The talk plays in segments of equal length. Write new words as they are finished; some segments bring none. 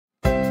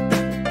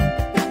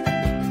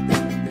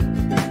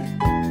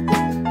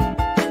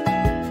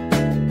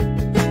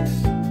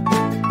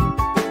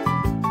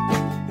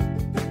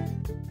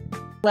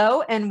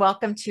Hello and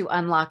welcome to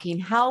Unlocking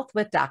Health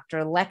with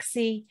Dr.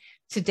 Lexi.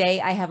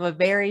 Today I have a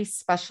very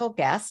special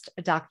guest,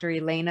 Dr.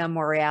 Elena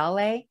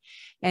Morreale,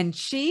 and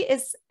she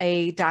is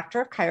a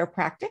doctor of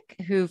chiropractic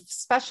who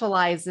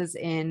specializes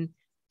in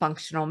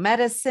functional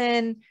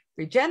medicine,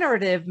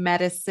 regenerative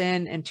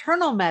medicine,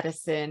 internal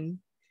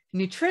medicine,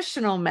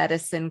 nutritional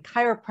medicine,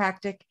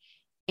 chiropractic,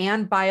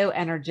 and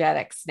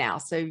bioenergetics now.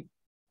 So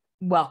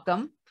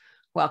welcome,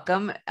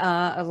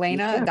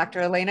 Elena, Dr.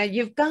 Elena.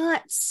 You've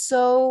got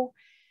so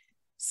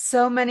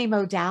many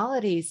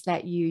modalities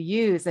that you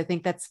use. I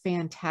think that's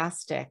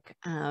fantastic.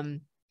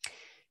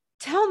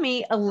 Tell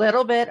me a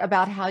little bit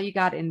about how you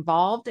got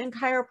involved in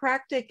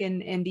chiropractic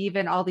and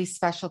even all these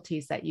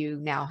specialties that you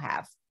now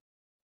have.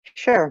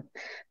 Sure.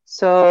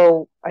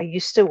 So I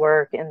used to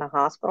work in the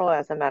hospital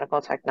as a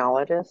medical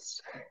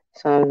technologist.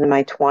 So I was in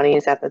my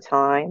 20s at the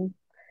time,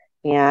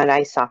 and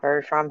I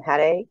suffered from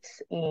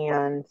headaches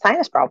and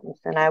sinus problems.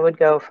 And I would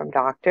go from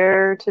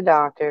doctor to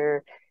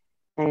doctor,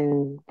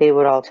 and they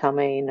would all tell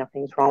me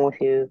nothing's wrong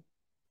with you.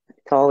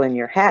 It's all in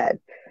your head.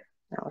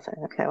 And I was like,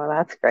 okay, well,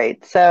 that's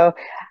great. So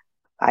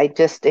I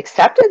just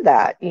accepted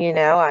that,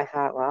 I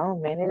thought, well,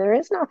 maybe there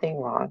is nothing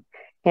wrong.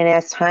 And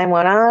as time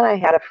went on, I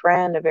had a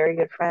friend, a very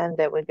good friend,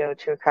 that would go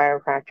to a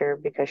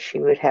chiropractor because she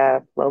would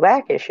have low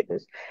back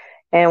issues.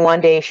 And one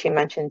day she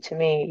mentioned to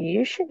me,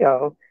 you should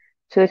go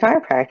to the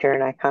chiropractor.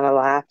 And I kind of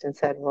laughed and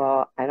said,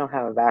 well, I don't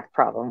have a back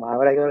problem. Why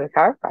would I go to a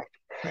chiropractor?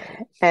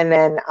 Right. And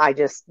then I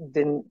just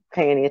didn't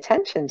pay any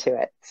attention to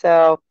it.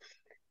 So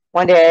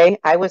one day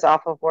I was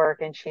off of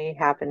work and she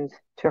happened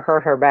to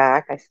hurt her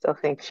back. I still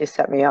think she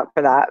set me up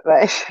for that,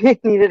 but she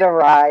needed a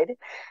ride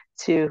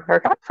to her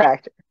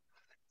chiropractor.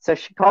 So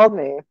she called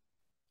me,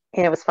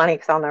 and it was funny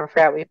because I'll never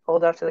forget. We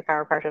pulled up to the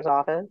chiropractor's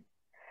office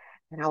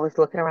and I was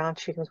looking around.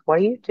 She goes, what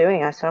are you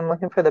doing? I said, I'm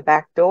looking for the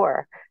back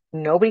door.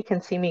 Nobody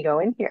can see me go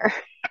in here.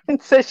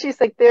 And so she's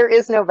like, there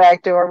is no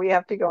back door. We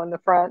have to go in the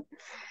front.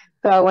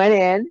 So I went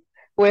in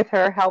with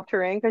her, helped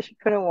her in because she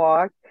couldn't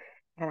walk.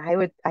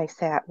 And I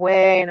sat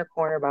way in a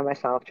corner by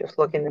myself, just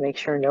looking to make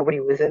sure nobody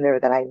was in there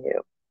that I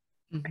knew.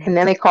 Mm-hmm. And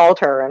then they called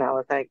her, and I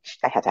was like,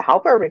 I had to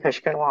help her because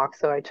she couldn't walk.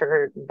 So I took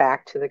her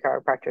back to the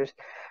chiropractor's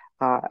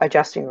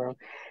adjusting room.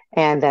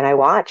 And then I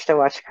watched the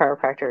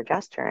chiropractor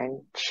adjust her,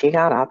 and she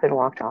got up and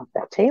walked off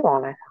that table.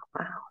 And I thought,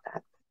 wow,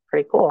 that's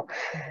pretty cool.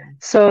 Mm-hmm.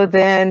 So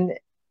then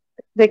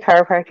the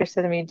chiropractor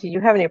said to me, do you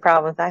have any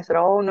problems? I said,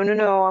 oh,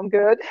 no, I'm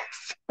good.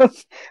 So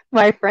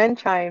my friend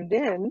chimed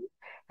in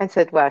and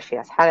said, well, she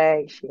has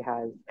headaches, she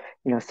has,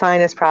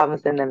 sinus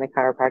problems. And then the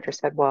chiropractor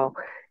said, well,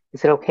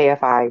 is it okay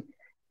if I,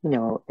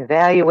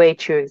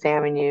 evaluate you,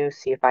 examine you,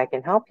 see if I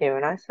can help you?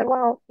 And I said,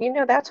 well,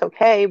 that's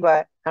okay,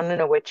 but I don't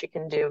know what you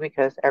can do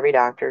because every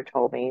doctor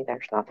told me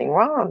there's nothing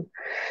wrong.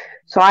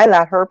 So I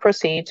let her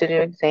proceed to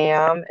do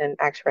exam and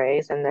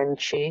x-rays, and then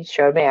she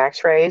showed me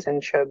x-rays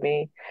and showed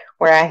me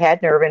where I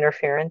had nerve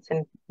interference,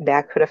 and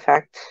that could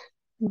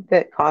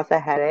cause the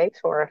headaches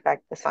or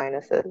affect the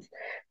sinuses.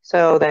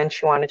 So then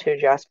she wanted to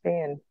adjust me,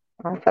 and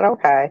I said,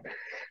 okay.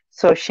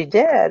 So she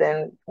did,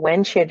 and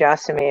when she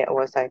adjusted me, it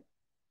was like,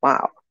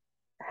 wow,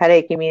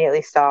 headache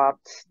immediately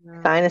stopped.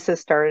 Wow. Sinuses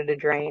started to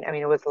drain. I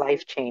mean, it was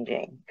life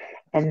changing.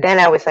 And then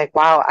I was like,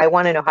 wow, I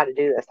want to know how to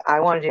do this. I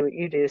want to do what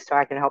you do so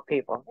I can help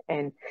people.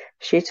 And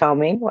she told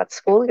me what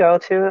school to go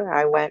to.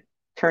 I went,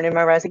 turned in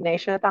my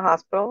resignation at the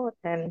hospital,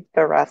 and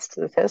the rest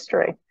is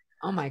history.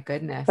 Oh my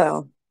goodness.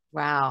 So,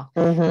 Wow.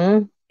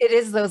 mm-hmm, It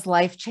is those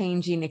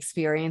life-changing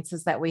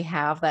experiences that we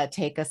have that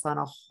take us on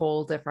a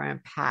whole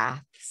different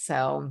path. So,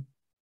 um,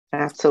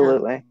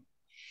 absolutely.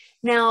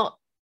 now,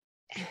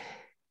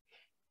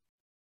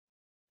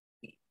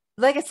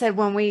 like I said,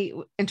 when we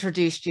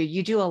introduced you,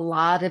 you do a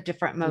lot of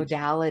different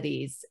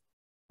modalities.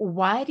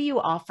 Why do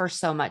you offer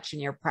so much in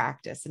your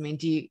practice? I mean,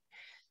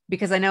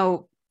 because I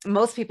know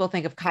most people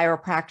think of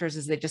chiropractors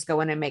as they just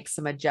go in and make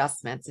some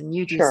adjustments, and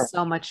you do Sure.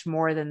 so much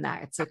more than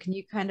that. So can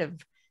you kind of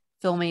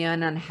fill me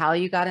in on how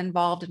you got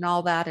involved in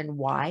all that and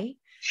why?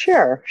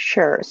 Sure.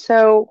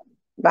 So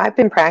I've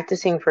been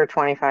practicing for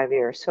 25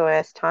 years. So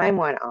as time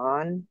went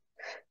on,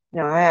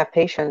 I have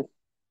patients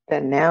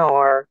that now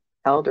are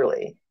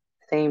elderly,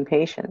 same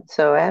patients.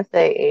 So as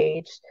they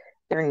age,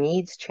 their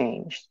needs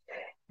changed.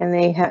 And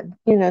they had,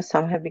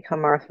 some have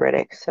become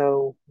arthritic.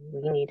 So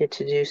we needed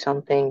to do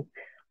something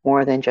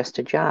more than just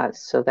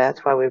adjust. So that's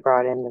why we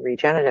brought in the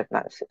regenerative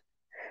medicine,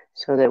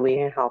 so that we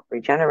can help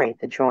regenerate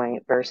the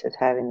joint versus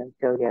having them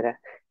go get a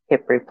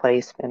hip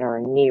replacement or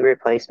a knee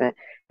replacement.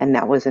 And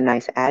that was a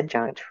nice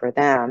adjunct for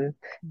them.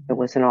 It Mhm.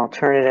 was an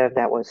alternative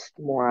that was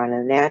more on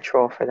a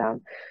natural for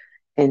them.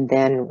 And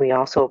then we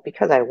also,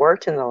 because I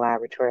worked in the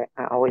laboratory,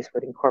 I always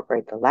would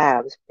incorporate the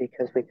labs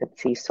because we could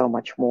see so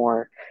much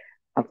more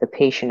of the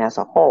patient as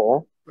a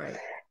whole. Right.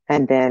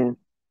 And then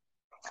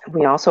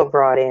we also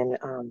brought in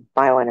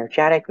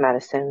bioenergetic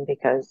medicine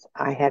because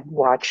I had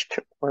watched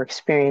or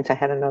experienced, I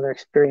had another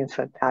experience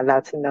with that.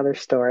 That's another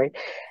story.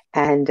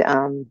 And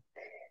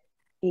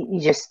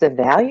just the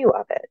value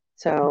of it.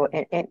 So,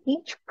 Mhm. and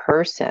each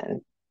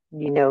person,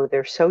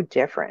 they're so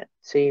different.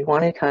 So you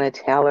want to kind of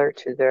tailor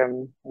to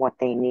them what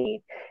they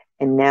need.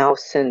 And now,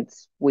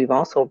 since we've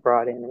also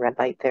brought in red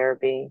light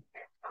therapy,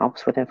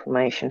 helps with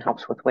inflammation,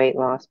 helps with weight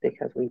loss,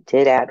 because we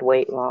did add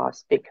weight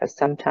loss, because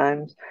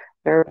sometimes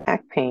their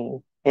back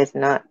pain is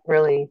not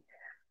really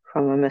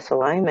from a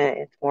misalignment,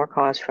 it's more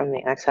caused from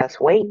the excess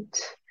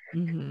weight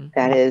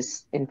that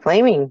is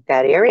inflaming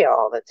that area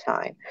all the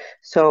time.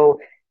 So,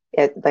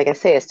 like I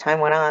say, as time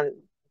went on,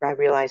 I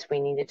realized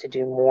we needed to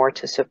do more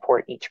to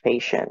support each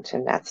patient,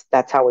 and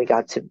that's how we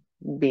got to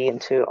be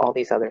into all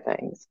these other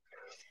things.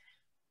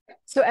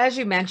 So as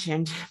you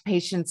mentioned,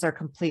 patients are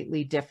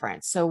completely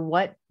different. So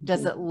what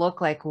does it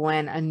look like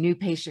when a new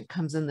patient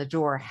comes in the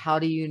door? How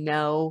do you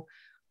know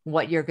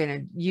what you're going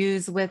to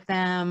use with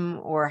them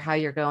or how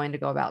you're going to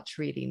go about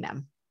treating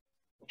them?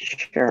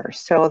 Sure.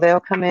 So they'll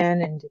come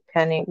in, and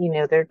depending,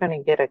 they're going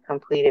to get a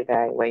complete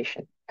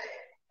evaluation.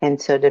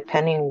 And so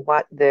depending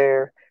what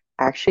they're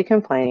actually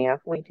complaining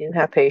of, we do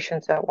have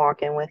patients that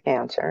walk in with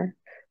cancer.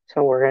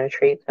 So we're going to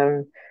treat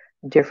them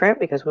different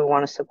because we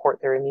want to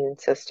support their immune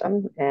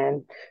system.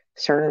 And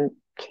certain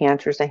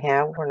cancers they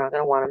have, we're not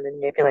going to want to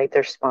manipulate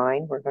their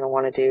spine. We're going to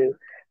want to do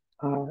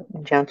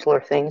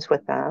gentler things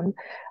with them.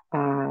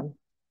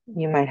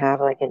 You might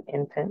have like an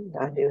infant.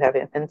 I do have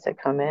infants that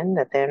come in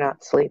that they're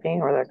not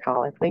sleeping or they're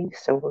colicky.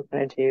 So we're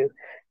going to do,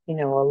 a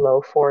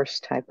low force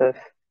type of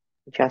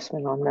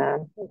adjustment on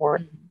them. Or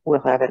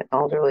we'll have an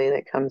elderly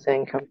that comes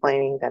in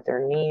complaining that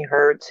their knee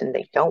hurts and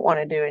they don't want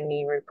to do a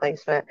knee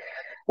replacement.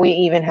 We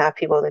even have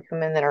people that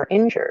come in that are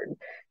injured.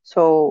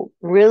 So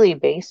really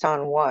based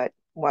on what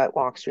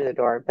walks through the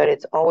door, but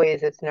it's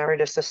never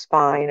just a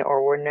spine,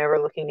 or we're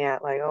never looking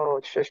at like, oh,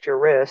 it's just your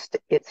wrist.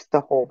 It's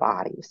the whole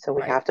body. So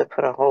we have to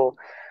put a whole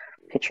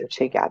picture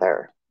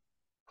together.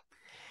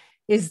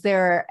 Is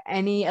there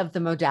any of the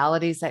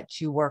modalities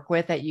that you work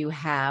with that you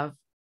have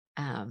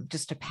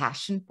just a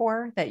passion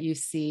for, that you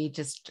see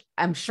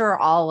I'm sure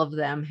all of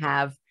them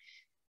have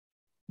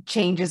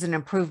changes and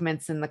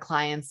improvements in the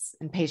clients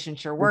and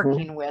patients you're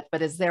working with,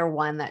 but is there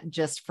one that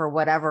just for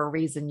whatever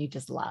reason you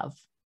just love?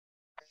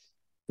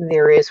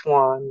 There is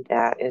one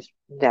that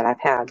I've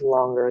had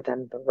longer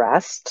than the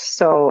rest.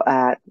 So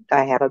I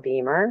have a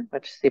beamer,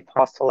 which is the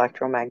pulsed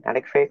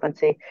electromagnetic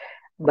frequency,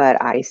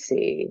 but I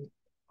see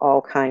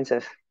all kinds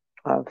of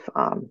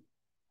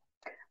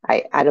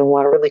I don't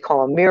want to really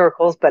call them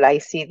miracles, but I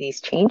see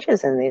these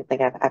changes, and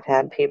like I've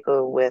had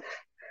people with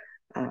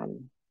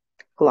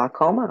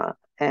glaucoma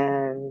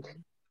and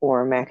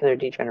or macular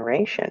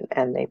degeneration,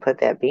 and they put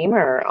that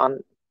beamer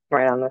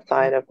right on the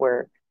side of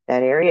where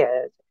that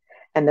area is.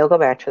 And they'll go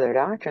back to their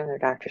doctor, and their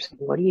doctor says,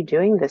 "What are you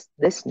doing?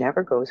 This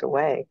never goes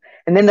away."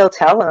 And then they'll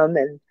tell them,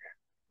 and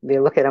they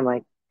look at them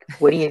like,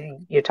 "What are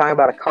you're talking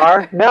about a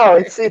car?" No,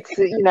 it's and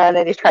then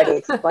they try to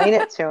explain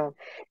it to them.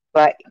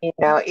 But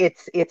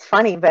it's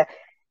funny, but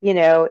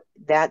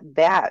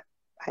that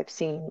I've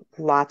seen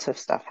lots of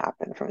stuff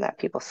happen from that.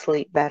 People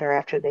sleep better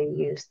after they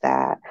use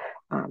that.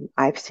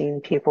 I've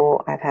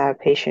had a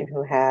patient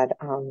who had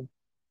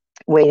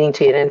waiting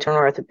to get into an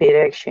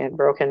orthopedic. She had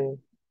broken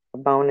a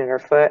bone in her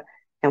foot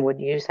and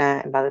would use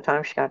that. And by the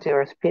time she got to the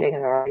orthopedic, it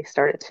already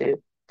started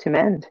to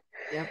mend.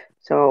 Yep.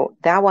 So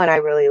that one I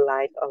really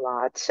like a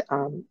lot.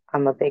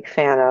 I'm a big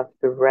fan of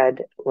the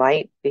red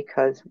light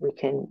because we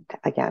can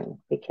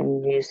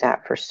use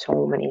that for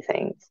so many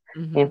things.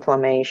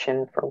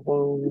 Inflammation, for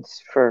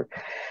wounds, for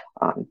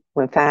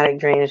lymphatic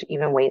drainage,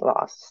 even weight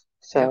loss.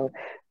 So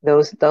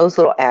those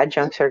little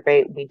adjuncts are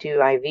great. We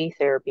do IV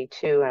therapy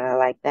too, and I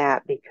like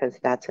that because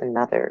that's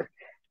another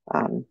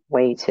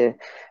way to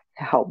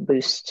help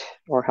boost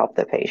or help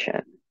the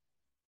patient.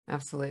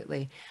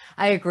 Absolutely.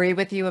 I agree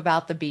with you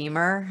about the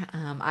beamer.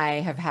 I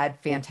have had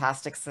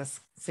fantastic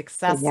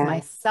success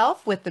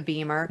myself with the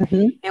beamer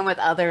and with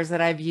others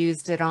that I've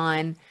used it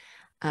on.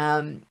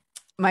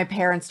 My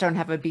parents don't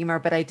have a beamer,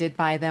 but I did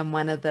buy them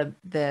one of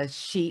the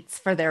sheets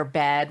for their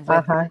bed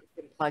with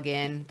plug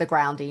in the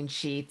grounding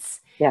sheets.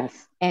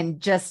 Yes. And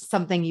just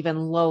something even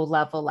low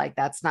level like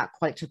that's not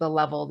quite to the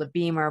level of the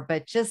beamer,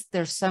 but just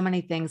there's so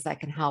many things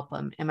that can help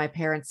them. And my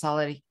parents saw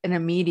an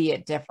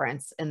immediate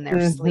difference in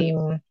their sleep.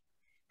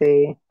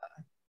 Of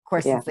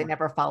course, since they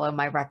never follow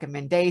my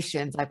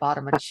recommendations, I bought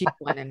them a cheap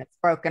one and it's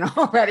broken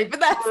already, but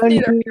that's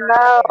neither here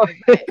nor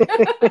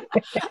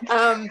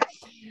there.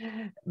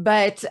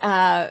 But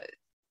I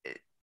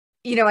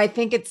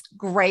think it's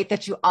great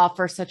that you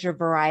offer such a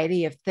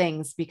variety of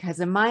things because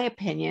in my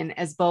opinion,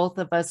 as both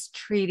of us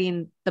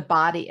treating the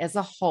body as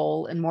a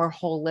whole and more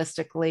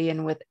holistically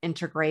and with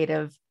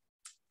integrative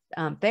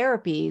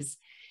therapies,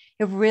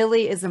 it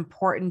really is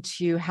important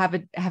to have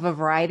a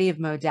variety of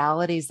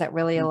modalities that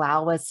really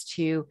allow us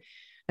to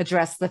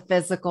address the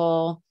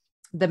physical,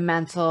 the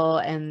mental,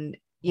 and,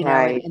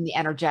 and the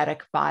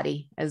energetic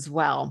body as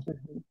well.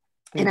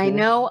 And I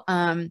know,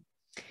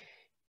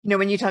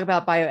 when you talk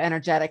about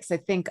bioenergetics, I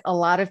think a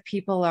lot of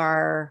people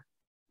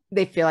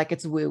they feel like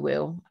it's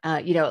woo-woo.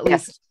 At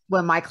least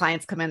when my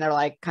clients come in, they're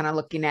like kind of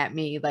looking at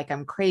me like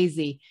I'm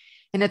crazy.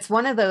 And it's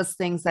one of those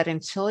things that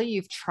until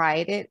you've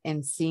tried it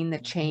and seen the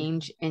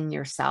change in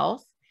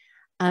yourself.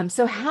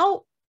 So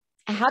how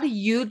how do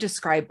you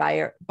describe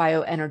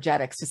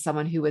bioenergetics to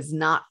someone who is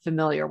not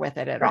familiar with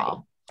it at Right.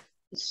 all?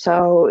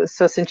 So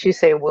since you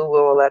say woo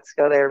woo, let's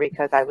go there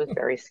because I was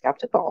very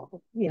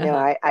skeptical.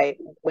 Uh-huh. I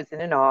was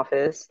in an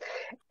office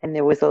and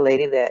there was a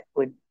lady that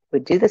would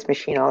do this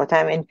machine all the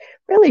time. And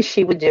really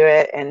she would do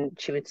it and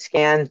she would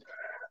scan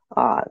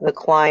the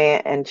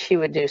client and she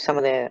would do some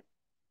of the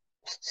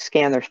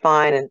scan their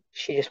spine and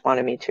she just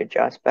wanted me to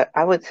adjust. But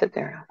I would sit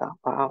there and I thought,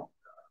 wow,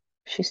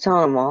 she's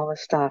telling them all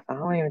this stuff. I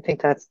don't even think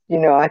that's,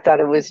 I thought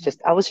it was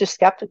just, I was just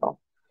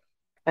skeptical.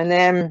 And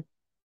then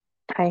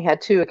I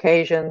had two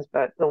occasions,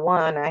 but the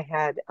one I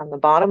had on the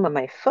bottom of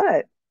my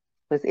foot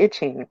was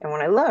itching. And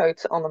when I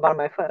looked on the bottom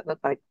of my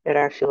foot, it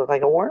actually looked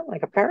like a worm,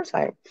 like a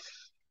parasite.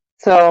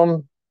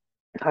 So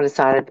I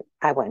decided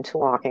I went to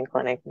walk-in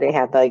clinic. They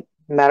had like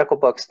medical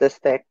books this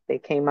thick. They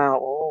came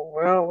out, oh,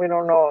 well, we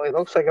don't know. It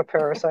looks like a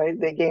parasite.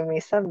 They gave me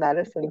some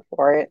medicine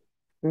for it.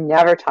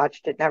 Never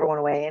touched it, never went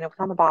away. And it was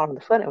on the bottom of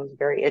the foot. It was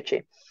very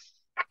itchy.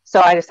 So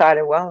I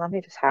decided, well, let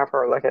me just have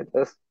her look at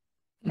this.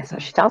 So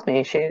Mhm. she tells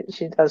me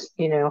she does,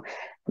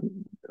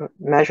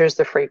 measures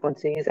the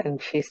frequencies,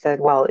 and she said,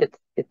 "Well,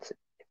 it's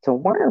a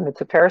worm. It's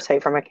a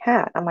parasite from a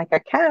cat." I'm like, "A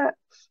cat?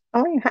 I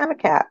don't even have a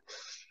cat."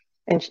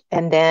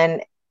 And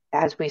then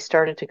as we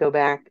started to go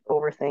back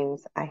over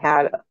things,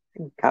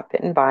 got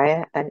bitten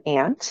by an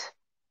ant,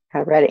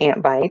 had a red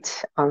ant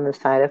bite on the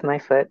side of my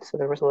foot, so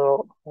there was a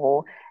little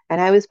hole,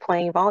 and I was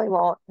playing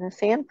volleyball in a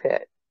sand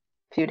pit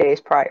a few days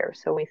prior.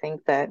 So we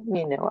think that,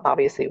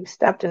 obviously we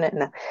stepped in it,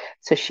 and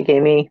so she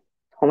gave me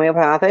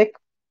homeopathic.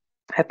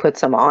 I put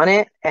some on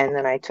it and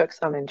then I took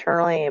some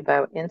internally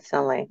about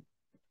instantly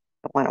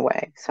it went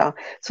away. So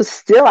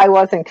still I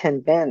wasn't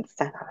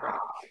convinced. I thought, Right.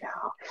 oh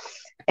no.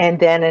 And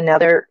then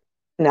another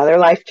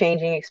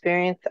life-changing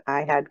experience.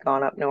 I had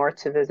gone up north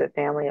to visit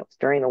family. It was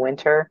during the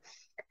winter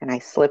and I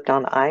slipped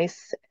on the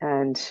ice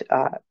and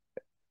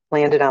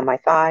landed on my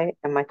thigh,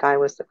 and my thigh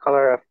was the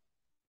color of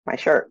my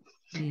shirt.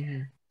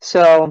 Mhm.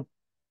 So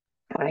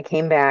when I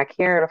came back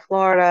here to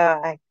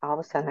Florida, all of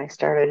a sudden I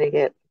started to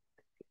get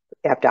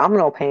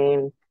abdominal pain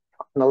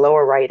in the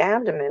lower right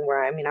abdomen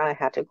where I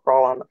had to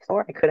crawl on the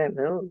floor. I couldn't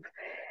move.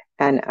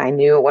 And I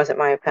knew it wasn't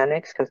my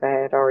appendix because I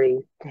had already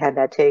had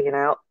that taken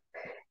out.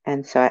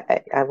 And so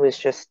I was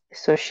just,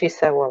 so she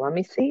said, well, let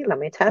me see, let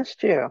me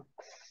test you.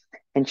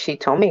 And she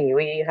told me,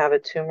 you have a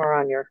tumor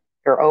on your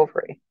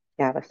ovary.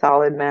 You have a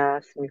solid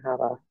mass and you have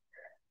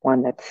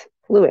one that's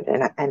fluid.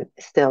 And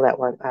still that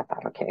was, I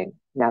thought, okay,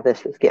 now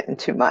this is getting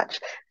too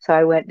much. So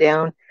I went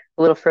down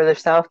a little further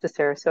south to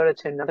Sarasota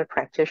to another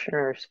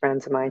practitioner,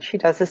 friends of mine. She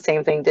does the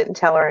same thing, didn't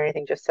tell her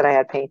anything, just said I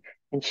had pain.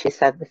 And she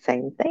said the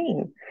same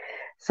thing.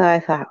 So I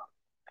thought,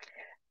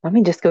 let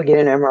me just go get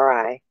an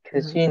MRI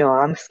because, Mhm.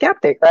 I'm a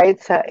skeptic,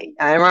 right? So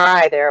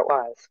MRI, there it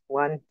was,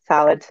 one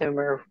solid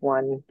tumor,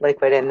 one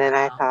liquid. And then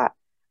I Wow. thought,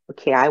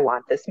 okay, I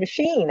want this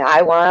machine.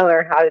 I want to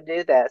learn how to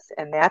do this.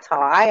 And that's how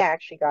I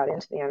actually got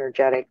into the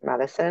energetic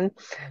medicine.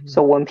 Mhm.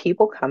 So when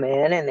people come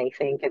in and they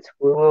think it's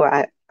woo-woo,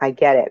 I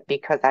get it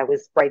because I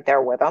was right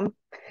there with them.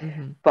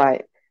 Mhm.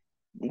 But,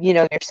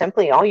 you're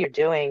simply, all you're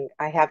doing,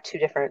 I have two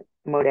different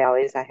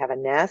modalities. I have a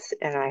NES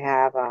and I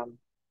have a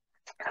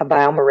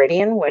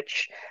biomeridian,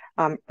 which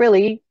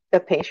really the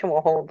patient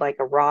will hold like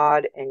a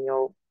rod and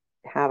you'll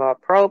have a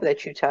probe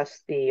that you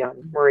test the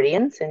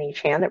meridians in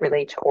each hand that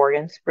relate to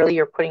organs. Really,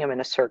 you're putting them in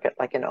a circuit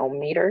like an ohm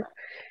meter,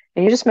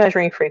 and you're just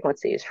measuring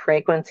frequencies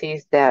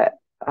that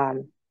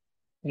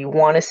you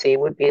want to see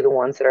would be the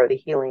ones that are the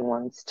healing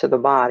ones to the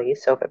body.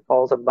 So if it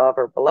falls above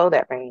or below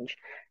that range,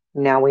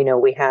 now we know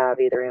we have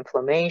either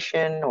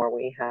inflammation or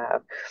we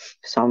have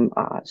some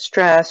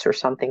stress or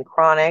something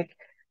chronic.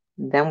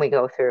 Then we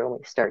go through and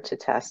we start to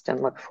test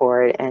and look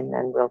for it, and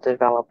then we'll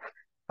develop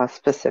a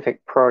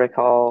specific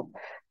protocol,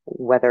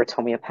 whether it's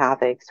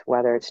homeopathics,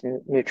 whether it's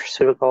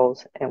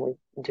nutraceuticals, and we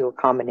do a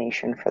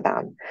combination for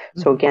them.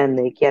 So Mhm. again,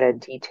 they get a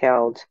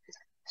detailed,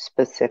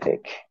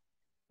 specific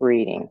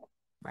reading.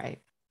 Right.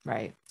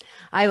 Right.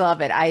 I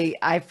love it.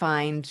 I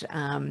find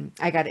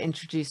I got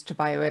introduced to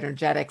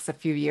bioenergetics a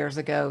few years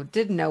ago,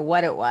 didn't know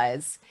what it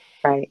was.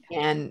 Right.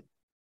 And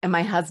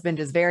my husband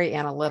is very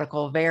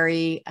analytical,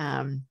 very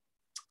Uh-huh.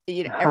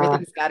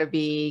 everything's got to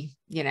be,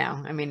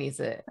 he's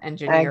an I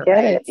engineer,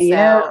 get it. right?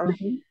 Yeah. So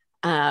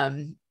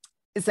um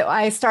so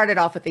I started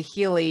off with the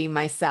Healy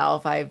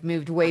myself. I've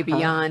moved way Uh-huh.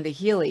 beyond a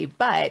Healy,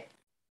 but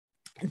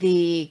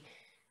the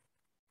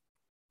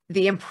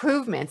the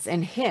improvements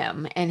in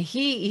him, and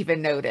he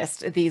even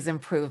noticed these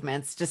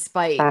improvements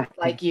despite, Uh-huh.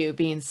 like you,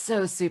 being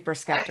so super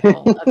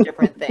skeptical of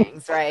different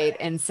things, right?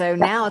 And so Yeah.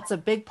 now it's a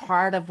big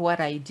part of what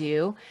I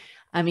do,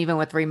 even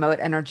with remote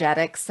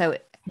energetics. So I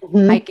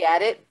Mhm.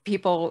 get it,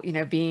 people,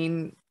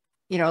 being,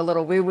 a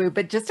little woo-woo,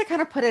 but just to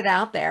kind of put it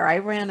out there, I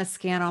ran a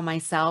scan on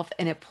myself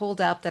and it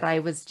pulled up that I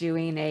was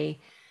doing a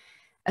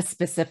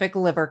specific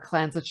liver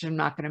cleanse, which I'm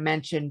not going to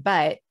mention,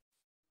 but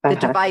the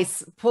Uh-huh.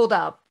 device pulled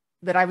up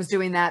that I was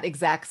doing that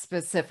exact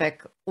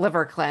specific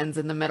liver cleanse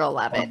in the middle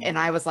of it. And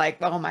I was like,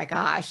 oh my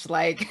gosh,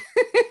 like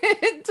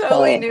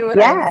totally knew what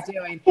I Yeah. was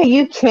doing. Yeah,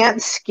 you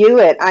can't skew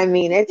it. I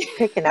mean, it's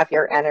picking up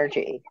your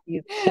energy.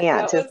 You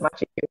can't as It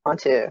much as you want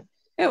to.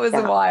 was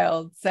Yeah,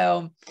 wild.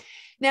 So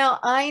now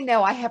I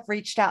know I have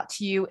reached out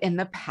to you in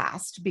the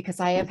past because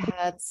I have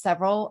had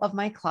several of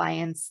my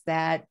clients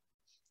that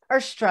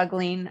are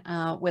struggling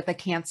with a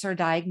cancer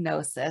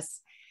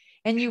diagnosis.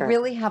 And you sure.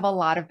 really have a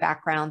lot of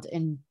background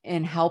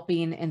in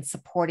helping and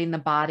supporting the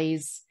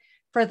bodies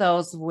for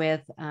those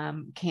with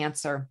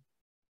cancer.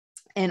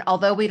 And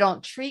although we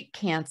don't treat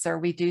cancer,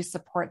 we do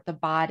support the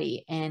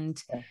body.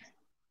 And Yes.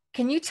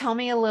 can you tell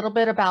me a little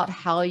bit about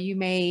how you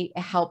may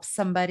help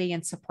somebody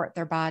and support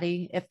their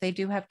body if they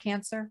do have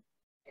cancer?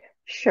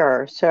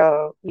 Sure.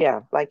 So,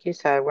 yeah, like you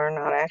said, we're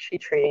not actually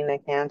treating the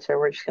cancer.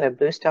 We're just going to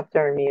boost up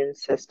their immune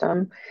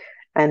system.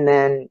 And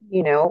then,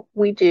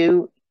 we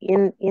do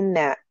in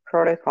that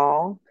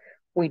protocol,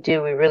 we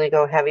really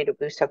go heavy to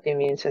boost up the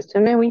immune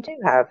system. And we do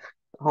have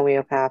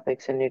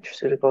homeopathics and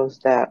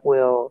nutraceuticals that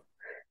will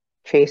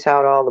chase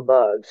out all the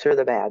bugs or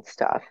the bad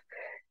stuff.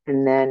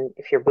 And then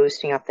if you're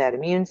boosting up that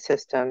immune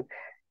system,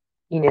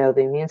 the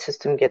immune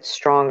system gets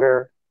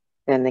stronger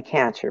than the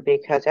cancer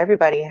because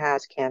everybody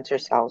has cancer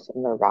cells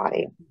in their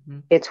body.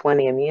 Mhm. It's when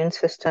the immune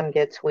system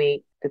gets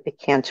weak that the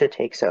cancer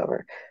takes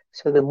over.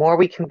 So the more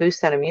we can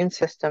boost that immune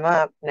system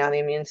up, now the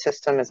immune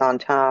system is on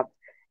top,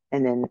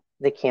 and then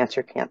the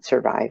cancer can't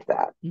survive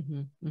that.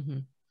 Mhm.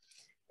 Mhm.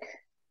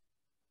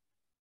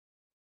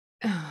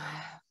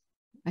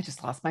 I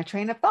just lost my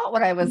train of thought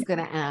what I was going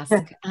to ask.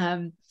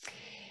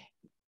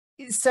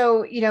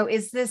 So,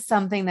 is this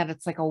something that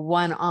it's like a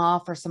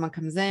one-off or someone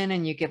comes in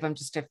and you give them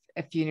just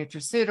a few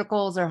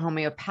nutraceuticals or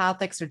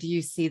homeopathics, or do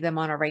you see them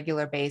on a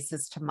regular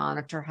basis to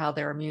monitor how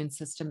their immune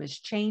system is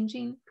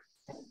changing?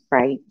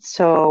 Right.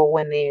 So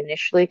when they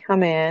initially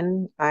come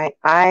in, I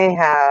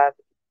have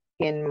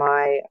in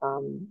my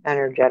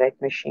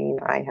energetic machine,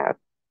 I have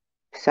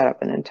set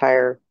up an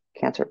entire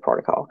cancer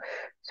protocol.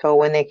 So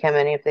when they come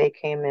in, if they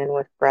came in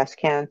with breast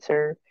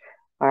cancer,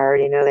 I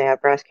already know they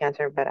have breast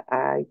cancer, but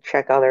I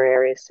check other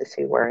areas to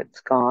see where it's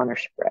gone or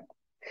spread.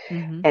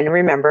 Hmm. And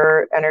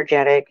remember,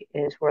 energetic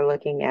is we're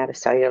looking at a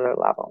cellular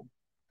level.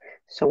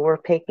 So we're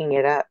picking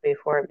it up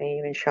before it may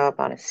even show up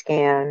on a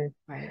scan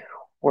Right.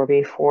 or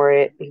before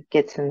it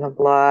gets in the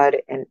blood.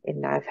 And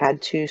I've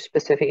had two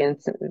specific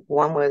instances.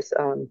 One was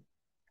a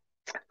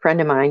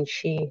friend of mine,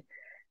 she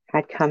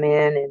had come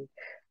in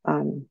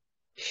and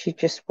she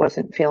just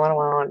wasn't feeling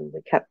well, and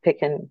we kept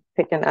picking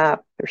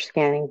up or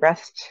scanning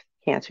breast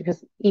cancer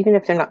because even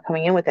if they're not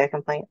coming in with that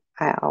complaint,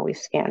 I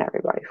always scan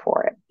everybody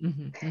for it.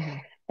 Hmm. Hmm.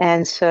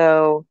 And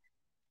so,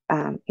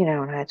 and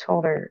I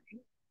told her,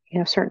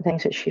 certain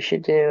things that she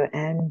should do,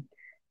 and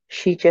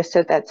she just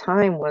at that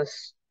time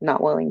was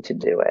not willing to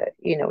do it.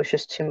 It was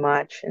just too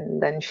much.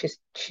 And then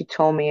she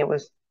told me it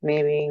was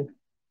maybe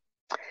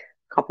a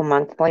couple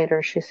months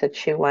later. She said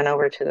she went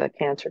over to the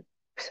cancer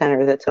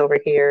center that's over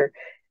here.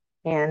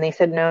 And they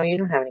said, no, you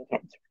don't have any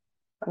cancer.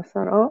 I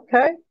said, oh,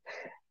 okay.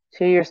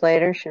 2 years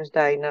later, she was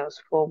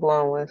diagnosed full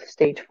blown with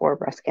stage 4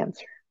 breast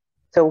cancer.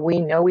 So we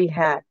know we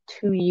had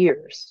 2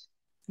 years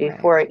Right.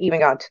 before I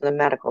even got to the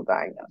medical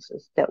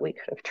diagnosis that we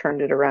could have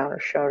turned it around or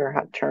showed her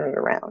how to turn it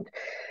around.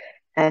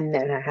 And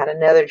then I had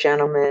another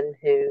gentleman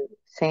who,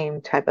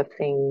 same type of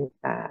thing,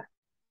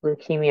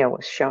 leukemia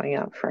was showing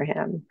up for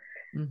him.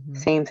 Hmm.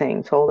 Same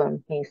thing, told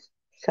him, he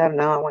said,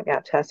 no, I went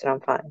got tested,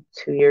 I'm fine.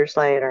 2 years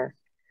later,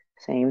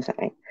 same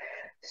thing.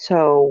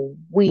 So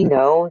we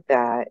know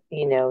that,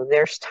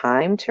 there's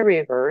time to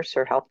reverse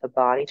or help the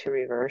body to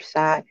reverse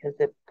that because,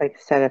 like I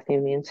said, if the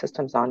immune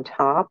system's on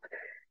top,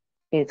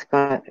 it's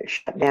going to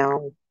shut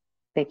down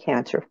the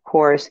cancer. Of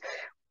course,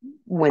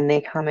 when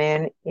they come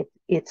in,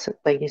 it's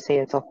like you say,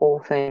 it's a whole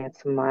thing.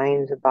 It's the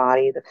mind, the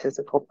body, the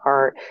physical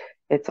part.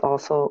 It's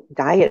also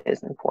diet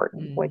is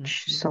important,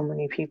 which Hmm. so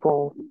many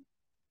people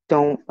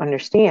don't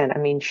understand. I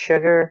mean,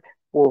 sugar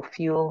will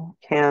fuel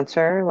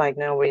cancer like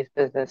nobody's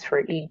business. For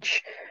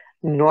each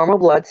normal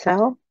blood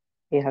cell,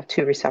 you have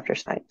two receptor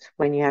sites.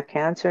 When you have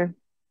cancer,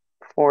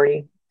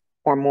 40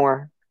 or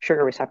more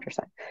sugar receptor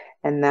sites.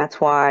 And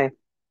that's why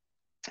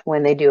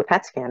when they do a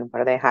PET scan, what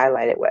do they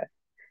highlight it with?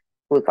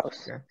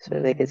 Glucose, Sure. so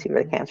they can see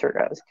where the Hmm. cancer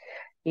goes.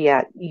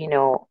 Yet,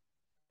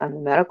 on the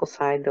medical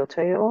side, they'll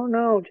tell you, oh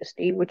no, just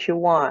eat what you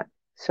want.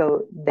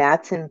 So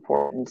that's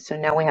important. So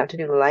now we have to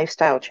do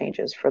lifestyle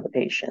changes for the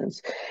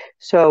patients.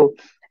 So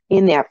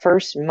in that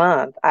first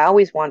month, I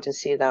always want to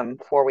see them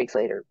 4 weeks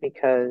later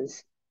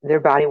because their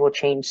body will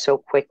change so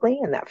quickly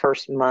in that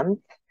first month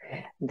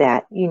Right.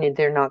 that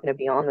they're not going to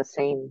be on the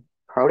same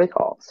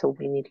protocol. So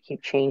we need to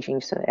keep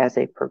changing so as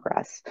they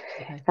progress.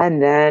 Okay.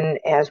 And then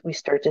as we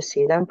start to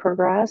see them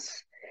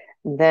progress,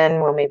 then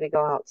we'll maybe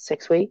go out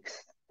 6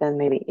 weeks, then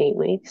maybe 8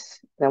 weeks,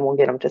 then we'll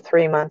get them to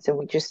 3 months. And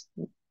we just,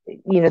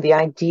 the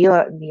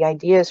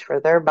idea is for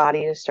their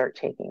body to start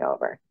taking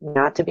over,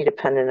 not to be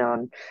dependent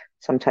on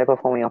some type of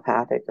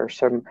homeopathic or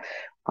some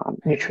Right.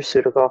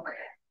 nutraceutical.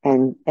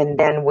 And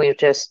then we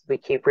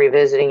keep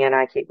revisiting and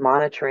I keep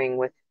monitoring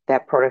with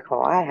that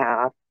protocol I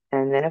have.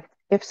 And then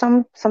if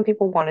some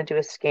people want to do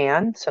a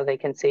scan so they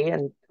can see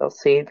and they'll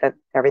see that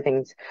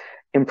everything's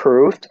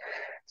improved.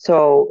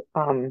 So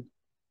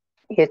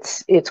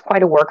it's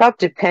quite a workup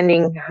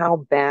depending how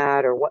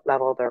bad or what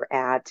level they're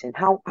at and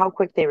how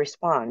quick they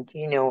respond.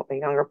 You know, a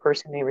younger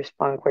person may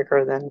respond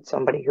quicker than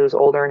somebody who's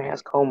older and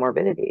has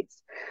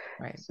comorbidities.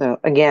 Right. So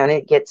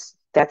again,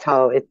 that's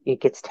how it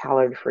gets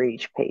tailored for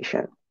each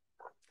patient.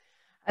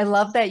 I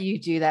love that you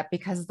do that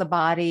because the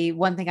body,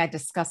 one thing I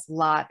discuss a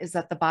lot is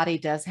that the body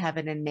does have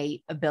an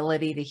innate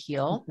ability to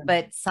heal,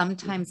 but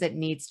sometimes it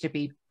needs to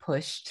be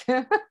pushed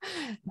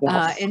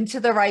Yes. into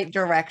the right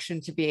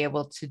direction to be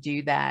able to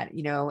do that,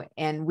 you know.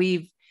 And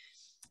we've,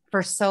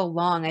 for so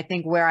long, I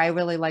think where I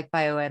really like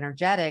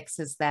bioenergetics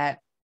is that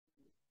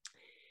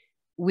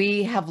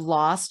we have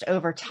lost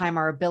over time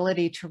our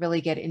ability to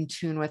really get in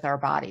tune with our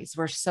bodies.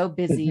 We're so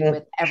busy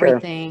with Sure.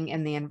 everything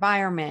in the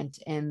environment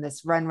and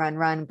this run, run,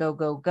 run, go,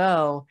 go,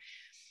 go.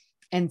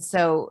 And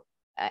so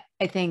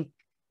I think,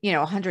 you know,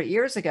 100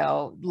 years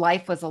ago,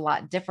 life was a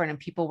lot different and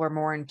people were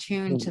more in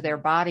tune to their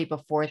body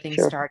before things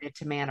Sure. started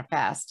to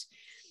manifest.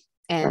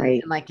 And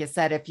Right. like you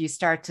said, if you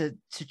start to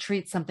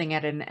treat something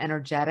at an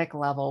energetic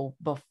level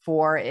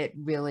before it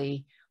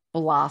really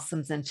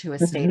blossoms into a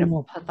state of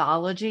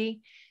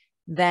pathology,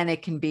 then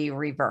it can be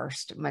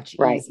reversed much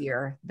Right.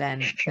 easier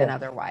than Sure.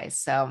 otherwise.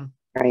 So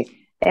Right.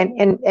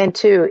 And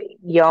two,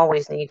 you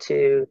always need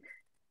to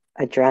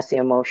address the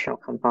emotional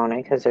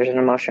component because there's an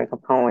emotional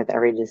component with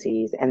every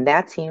disease. And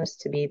that seems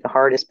to be the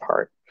hardest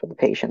part for the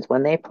patients.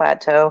 When they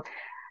plateau,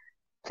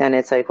 then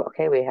it's like,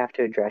 okay, we have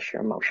to address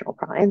your emotional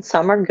problem. And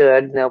some are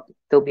good,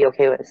 they'll be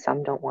okay with it.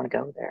 Some don't want to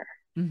go there.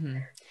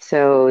 mhm.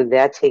 So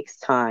that takes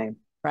time.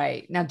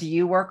 Right. Now, do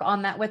you work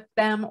on that with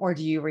them or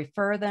do you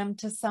refer them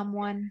to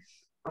someone?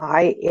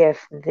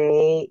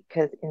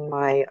 Because in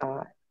my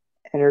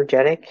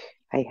energetic,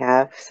 I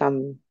have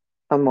some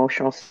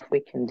emotional stuff we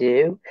can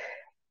do.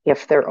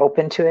 If they're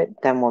open to it,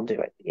 then we'll do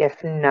it.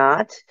 If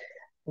not,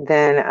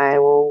 then I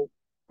will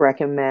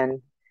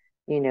recommend,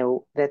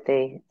 that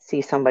they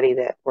see somebody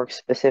that works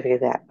specifically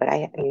that. But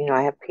I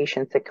have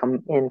patients that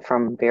come in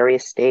from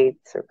various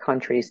states or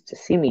countries to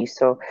see me.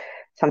 So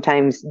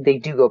sometimes they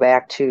do go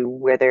back to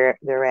where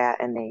they're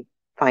at and they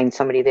find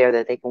somebody there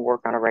that they can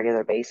work on a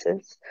regular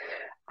basis.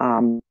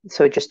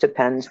 So it just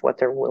depends what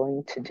they're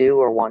willing to do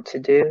or want to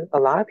do. A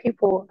lot of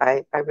people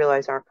I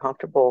realize aren't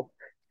comfortable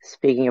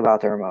speaking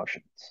about their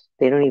emotions.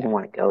 They don't even Yeah.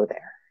 want to go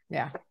there.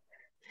 Yeah.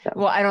 So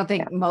Well, I don't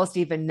yeah, think most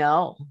even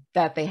know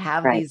that they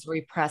have right. these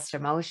repressed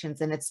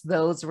emotions. And it's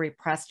those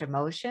repressed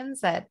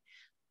emotions that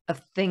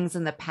of things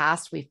in the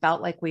past we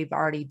felt like we've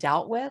already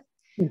dealt with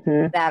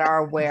Hmm. that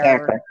are where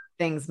Exactly.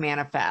 things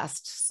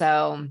manifest.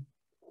 So,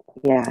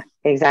 Yeah,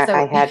 exactly.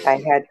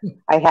 so,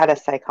 I had a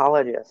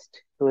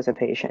psychologist who was a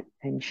patient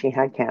and she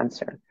had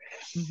cancer.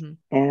 mhm,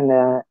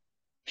 And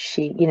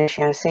she had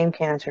the same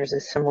cancer as a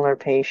similar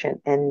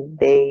patient and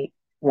they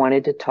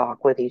wanted to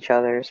talk with each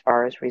other as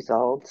far as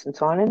results and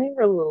so on. And they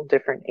were a little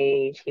different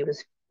age. He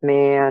was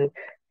man,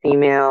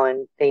 female,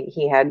 and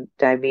he had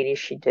diabetes.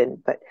 She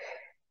didn't, but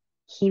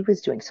he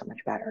was doing so much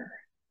better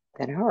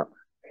than her.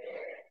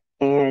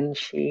 And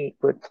she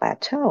would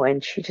plateau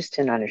and she just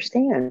didn't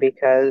understand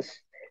because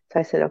so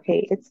I said,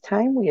 okay, it's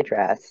time we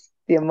address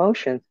the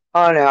emotions.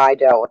 Oh no, I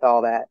dealt with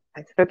all that.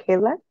 I said, okay,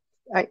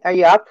 are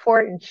you up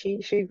for it? And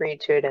she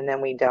agreed to it. And then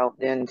we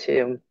delved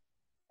into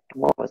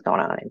what was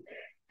going on.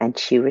 And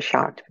she was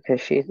shocked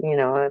because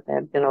there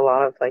had been a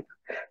lot of like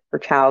her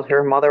child,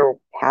 her mother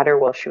had her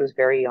while she was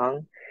very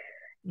young.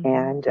 mhm,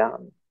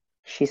 And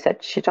she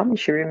told me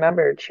she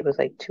remembered she was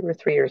like 2 or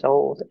 3 years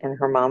old and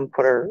her mom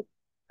put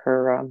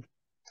her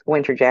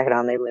winter jacket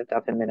on. They lived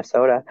up in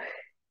Minnesota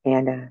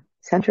and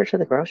sent her to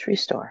the grocery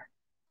store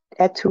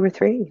at 2 or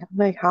 3. I'm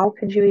like, how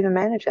could you even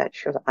manage that?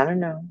 She goes, I don't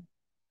know,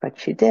 but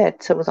she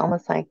did. So it was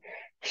almost like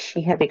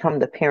she had become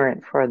the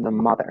parent for the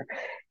mother.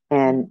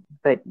 mhm.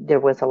 But there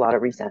was a lot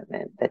of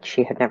resentment that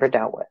she had never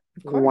dealt with.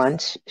 Of course.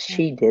 Once Yeah.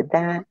 she did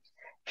that,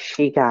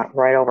 she got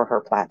right over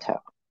her plateau.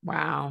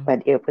 Wow.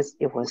 But it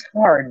was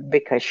hard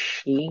because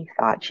she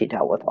thought she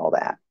dealt with all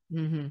that.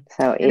 Hmm.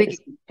 So And it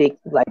was big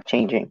life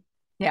changing.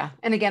 yeah.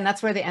 And again,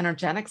 that's where the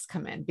energetics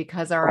come in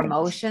because our Right.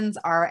 emotions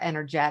are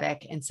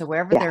energetic. And so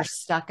wherever they're Yes.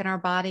 stuck in our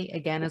body,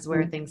 again, is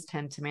where Mhm. things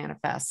tend to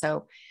manifest.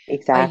 So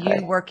by you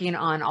Exactly. working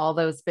on all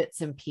those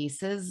bits and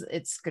pieces,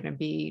 it's going to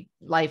be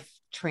life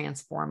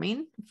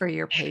transforming for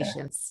your Sure.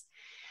 patients.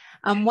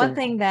 One Sure.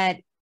 thing that,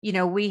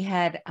 we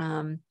had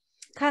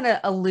kind of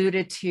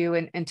alluded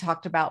to and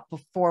talked about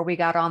before we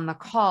got on the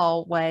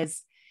call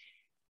was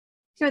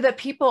that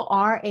people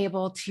are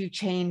able to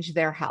change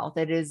their health.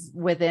 It is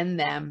within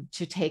them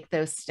to take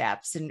those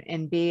steps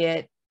and be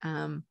it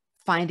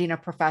finding a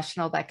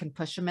professional that can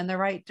push them in the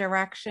right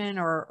direction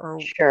or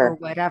Sure.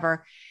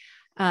 whatever.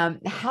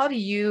 How do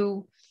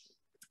you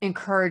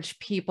encourage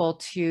people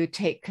to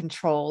take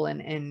control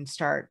and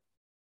start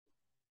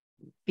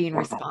being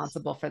Yes.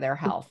 responsible for their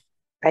health?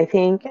 I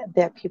think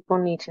that people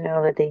need to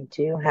know that they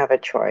do have a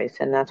choice,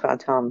 and that's what I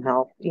tell them.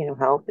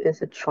 Health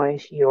is a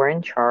choice. You're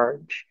in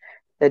charge.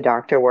 The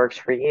doctor works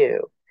for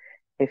you.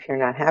 If you're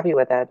not happy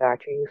with that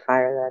doctor, you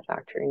fire that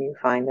doctor and you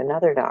find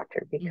another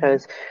doctor Mhm.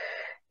 because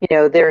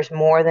there's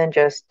more than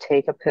just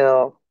take a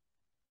pill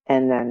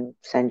and then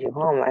send you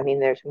home. I mean,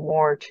 there's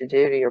more to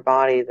do to your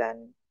body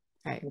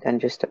Right. than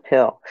just a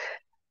pill.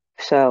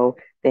 So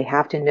they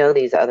have to know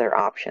these other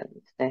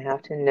options. They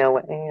have to know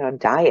what,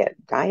 diet.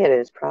 Diet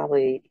is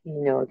probably,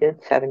 a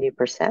good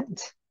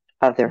 70%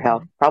 of their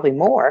health, Mhm. probably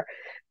more,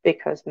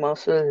 because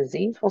most of the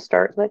disease will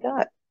start in the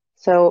gut.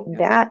 So Yep.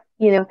 that,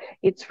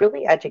 it's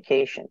really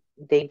education.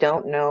 They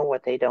don't know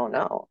what they don't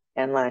know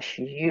unless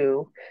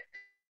you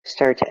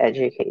start to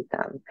educate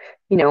them.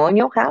 And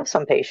you'll have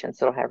some patients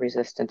that'll have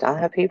resistance. I'll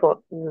have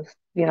people,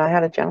 I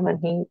had a gentleman,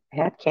 he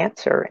had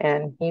cancer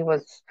and he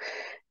was,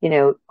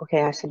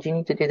 okay, I said, you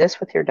need to do this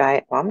with your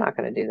diet. Well, I'm not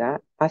going to do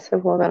that. I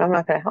said, well, then I'm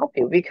not going to help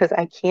you because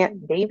I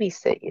can't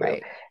babysit you.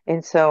 Right.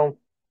 And so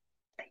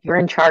you're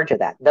in charge of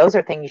that. Those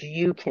are things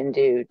you can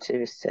do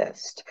to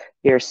assist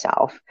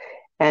yourself.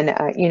 And,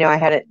 I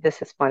had it,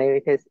 this is funny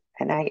because,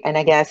 and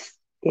I guess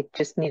it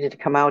just needed to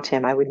come out to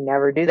him. I would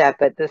never do that.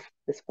 But this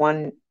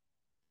one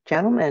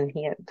gentleman,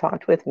 he had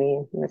talked with me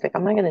and he was like,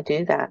 I'm not going to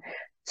do that.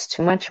 It's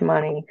too much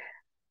money.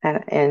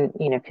 And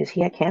because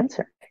he had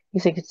cancer.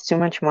 He's like, it's too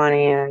much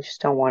money and I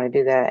just don't want to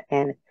do that.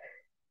 And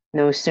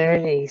no sooner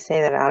did he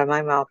say that out of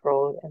my mouth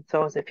rolled, and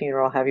so was the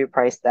funeral. Have you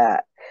priced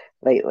that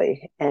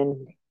lately?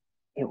 And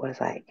it was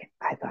like,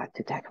 I thought,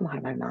 did that come out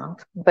of my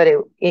mouth? But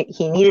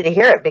he needed to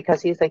hear it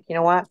because he's like, you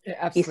know what?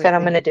 Yeah, He said,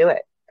 I'm going absolutely. to do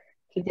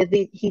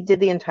it. He did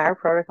the entire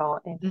protocol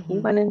and he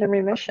Hmm. went into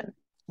remission.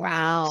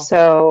 Wow.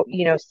 So,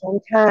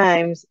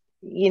 sometimes,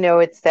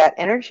 it's that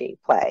energy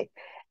play.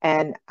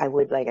 And I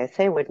would, like I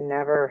say, would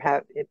never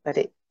have it, but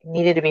it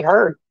needed to be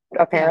heard,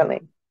 Yeah.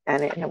 apparently.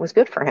 And it was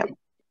good for him.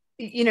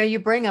 You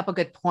bring up a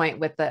good point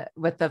with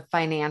the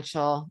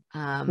financial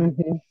Hmm.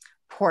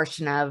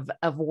 portion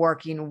of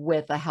working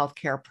with a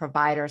healthcare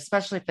provider,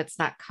 especially if it's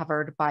not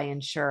covered by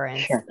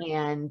insurance. Sure.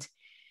 And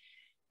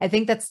I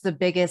think that's the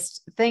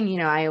biggest thing.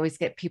 I always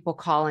get people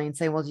calling and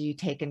say, well, do you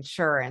take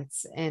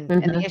insurance? And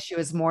the Hmm. issue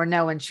is more,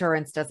 no,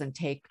 insurance doesn't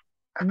take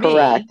me,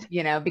 Correct.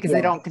 because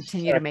they Yes, don't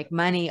continue to sure, make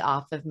money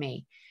off of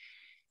me.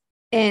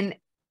 And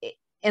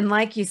and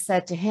like you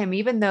said to him,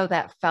 even though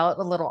that felt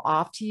a little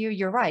off to you,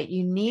 you're right.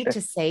 You need sure.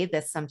 to say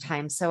this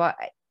sometimes. So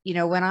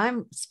when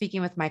I'm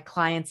speaking with my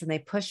clients and they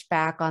push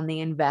back on the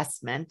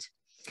investment,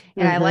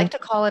 and I Hmm. like to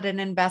call it an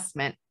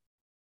investment.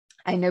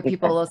 I know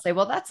people Okay. will say,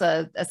 well, that's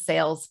a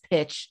sales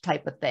pitch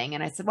type of thing.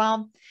 And I said,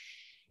 well,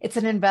 it's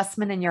an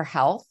investment in your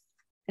health.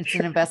 It's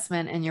an Sure,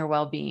 investment in your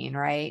well-being,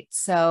 right?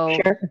 So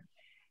sure.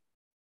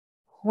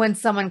 when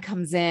someone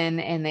comes in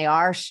and they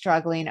are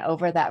struggling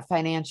over that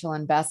financial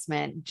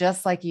investment,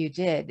 just like you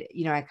did,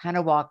 I kind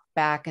of walk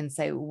back and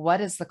say,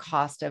 what is the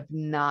cost of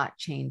not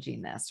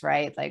changing this,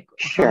 right? Like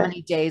how Sure.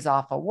 many days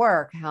off of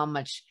work, how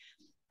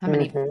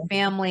many Hmm.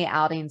 family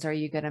outings are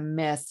you going to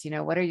miss?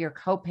 What are your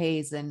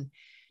copays and,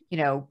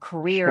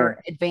 career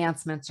Sure.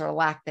 advancements or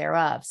lack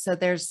thereof? So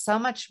there's so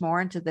much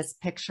more into this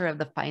picture of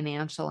the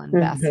financial Hmm.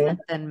 investment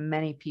than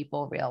many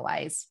people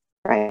realize.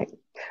 Right.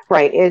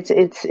 Right.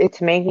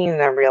 It's making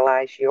them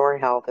realize your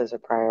health is a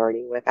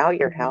priority. Without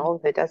your Mhm.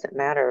 health, it doesn't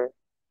matter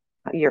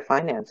your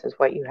finances,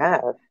 what you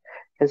have.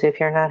 Because if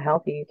you're not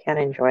healthy, you can't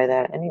enjoy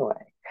that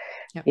anyway.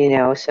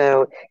 Yep.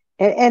 So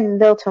and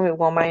they'll tell me,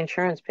 well, my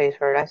insurance pays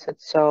for it. I said,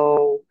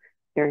 so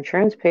your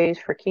insurance pays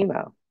for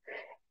chemo.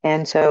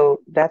 And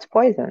so that's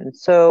poison.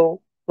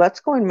 So let's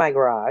go in my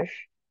garage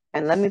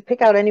and let me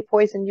pick out any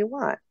poison you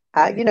want.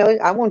 Right.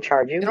 I won't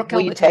charge It'll you. Will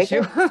kill you the take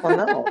tissue. it? Well,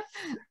 no.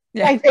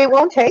 Yeah. Like they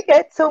won't take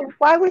it. So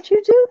why would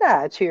you do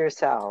that to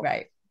yourself?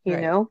 Right. You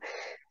Right. know?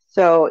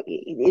 So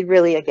it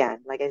really,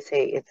 again, like I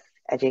say, it's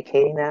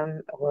educating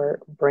them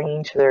or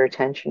bringing to their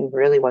attention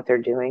really what they're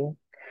doing,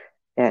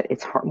 that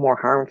it's more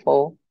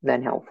harmful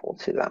than helpful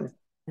to them.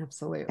 Yeah.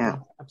 Absolutely.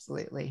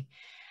 Absolutely.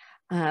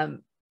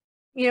 Um,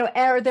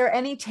 are there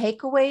any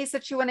takeaways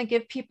that you want to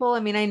give people? I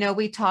mean, I know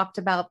we talked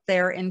about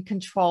they're in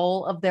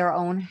control of their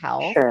own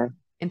health Sure.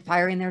 and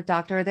firing their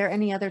doctor. Are there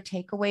any other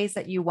takeaways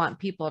that you want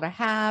people to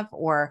have,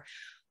 or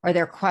are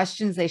there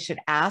questions they should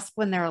ask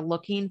when they're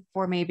looking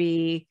for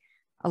maybe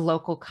a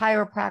local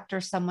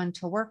chiropractor, someone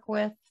to work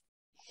with?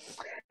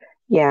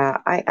 Yeah,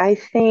 I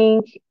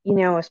think,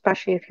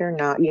 especially if you're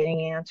not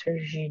getting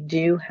answers, you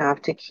do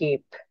have to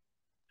keep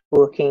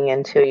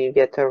looking till you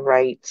get to the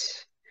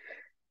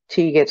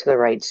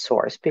right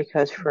source,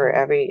 because for Mhm.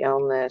 every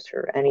illness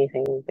or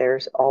anything,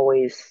 there's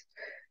always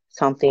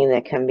something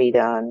that can be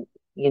done,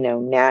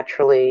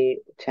 naturally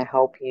to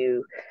help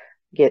you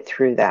get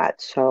through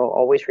that. So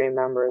always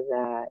remember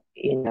that,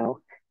 you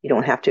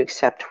don't have to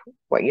accept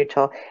what you're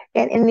told.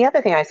 And the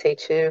other thing I say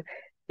too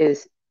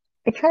is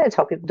I try to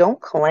tell people, don't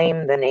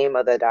claim the name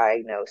of the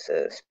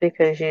diagnosis,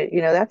 because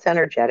that's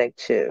energetic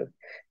too.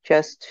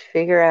 Just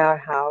figure out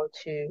how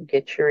to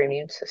get your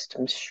immune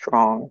system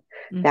strong.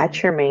 That's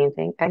Mhm. your main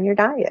thing. And your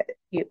diet.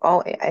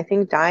 I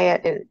think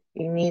diet it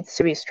needs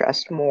to be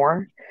stressed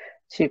more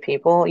to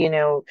people.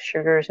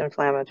 Sugar is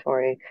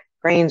inflammatory,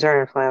 grains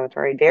are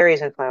inflammatory, dairy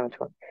is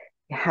inflammatory.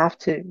 You have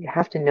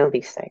to know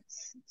these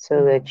things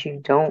so that Mhm. you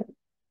don't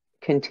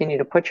continue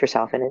to put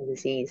yourself in a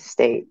disease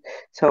state.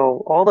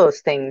 So all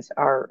those things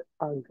are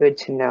good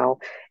to know.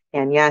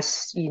 And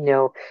yes,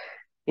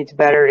 it's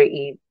better to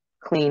eat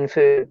clean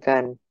food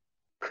than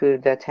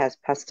food that has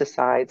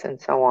pesticides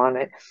and so on.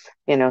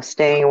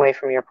 Staying away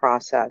from your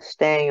processed,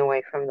 staying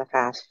away from the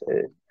fast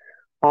food,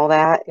 all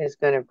that is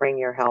going to bring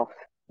your health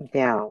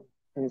down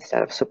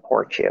instead of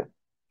support you.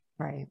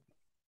 Right.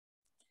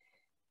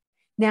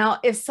 Now,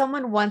 if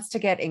someone wants to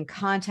get in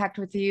contact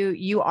with you,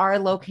 you are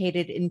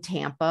located in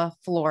Tampa,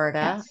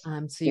 Florida.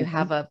 Yes. So you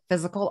have a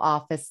physical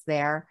office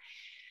there.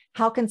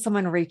 How can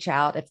someone reach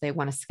out if they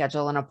want to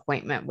schedule an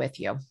appointment with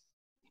you?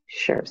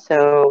 Sure.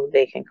 So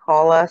they can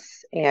call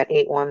us at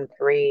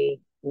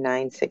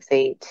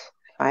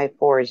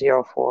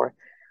 813-968-5404,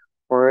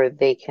 or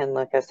they can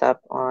look us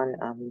up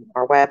on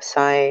our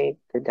website,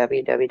 the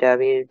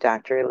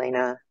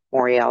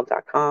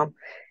www.drelenamorreale.com.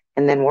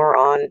 And then we're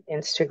on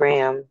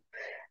Instagram,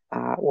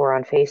 we're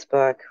on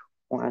Facebook,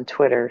 we're on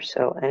Twitter.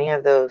 So any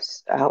of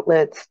those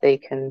outlets, they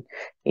can,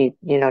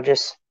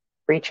 just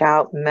reach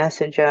out,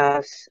 message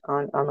us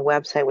on the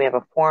website. We have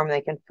a form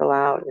they can fill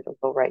out. It'll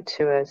go right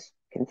to us.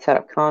 You can set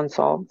up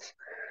consults.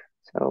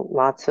 So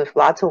lots of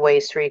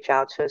ways to reach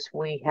out to us.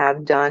 We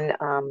have done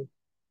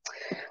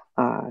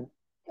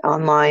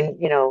online,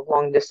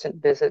 long distance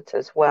visits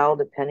as well,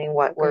 depending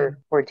what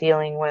we're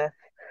dealing with.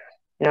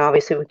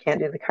 Obviously we can't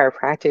do the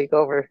chiropractic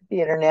over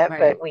the internet,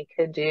 but we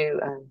could do,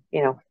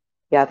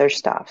 the other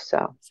stuff.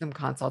 So some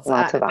consults.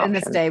 Lots of in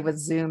options. this day with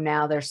Zoom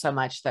now, there's so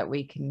much that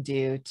we can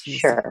do to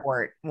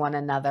support one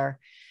another.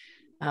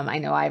 I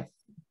know I've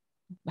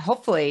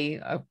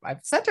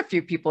sent a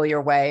few people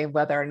your way,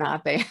 whether or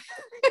not they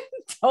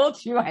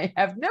told you, I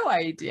have no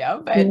idea,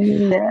 but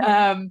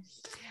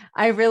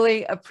I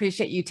really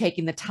appreciate you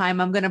taking the time.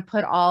 I'm going to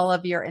put all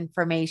of your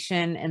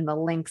information in the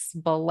links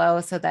below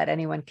so that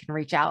anyone can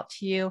reach out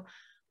to you.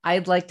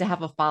 I'd like to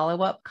have a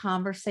follow-up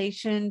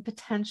conversation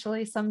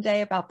potentially someday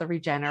about the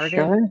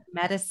regenerative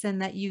medicine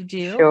that you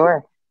do.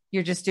 Sure.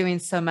 You're just doing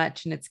so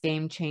much and it's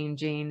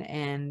game-changing.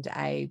 And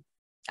I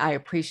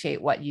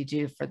appreciate what you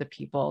do for the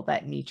people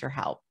that need your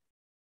help.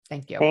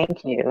 Thank you.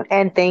 Thank you.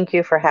 And thank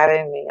you for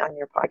having me on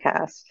your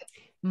podcast.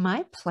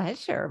 My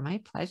pleasure. My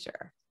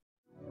pleasure.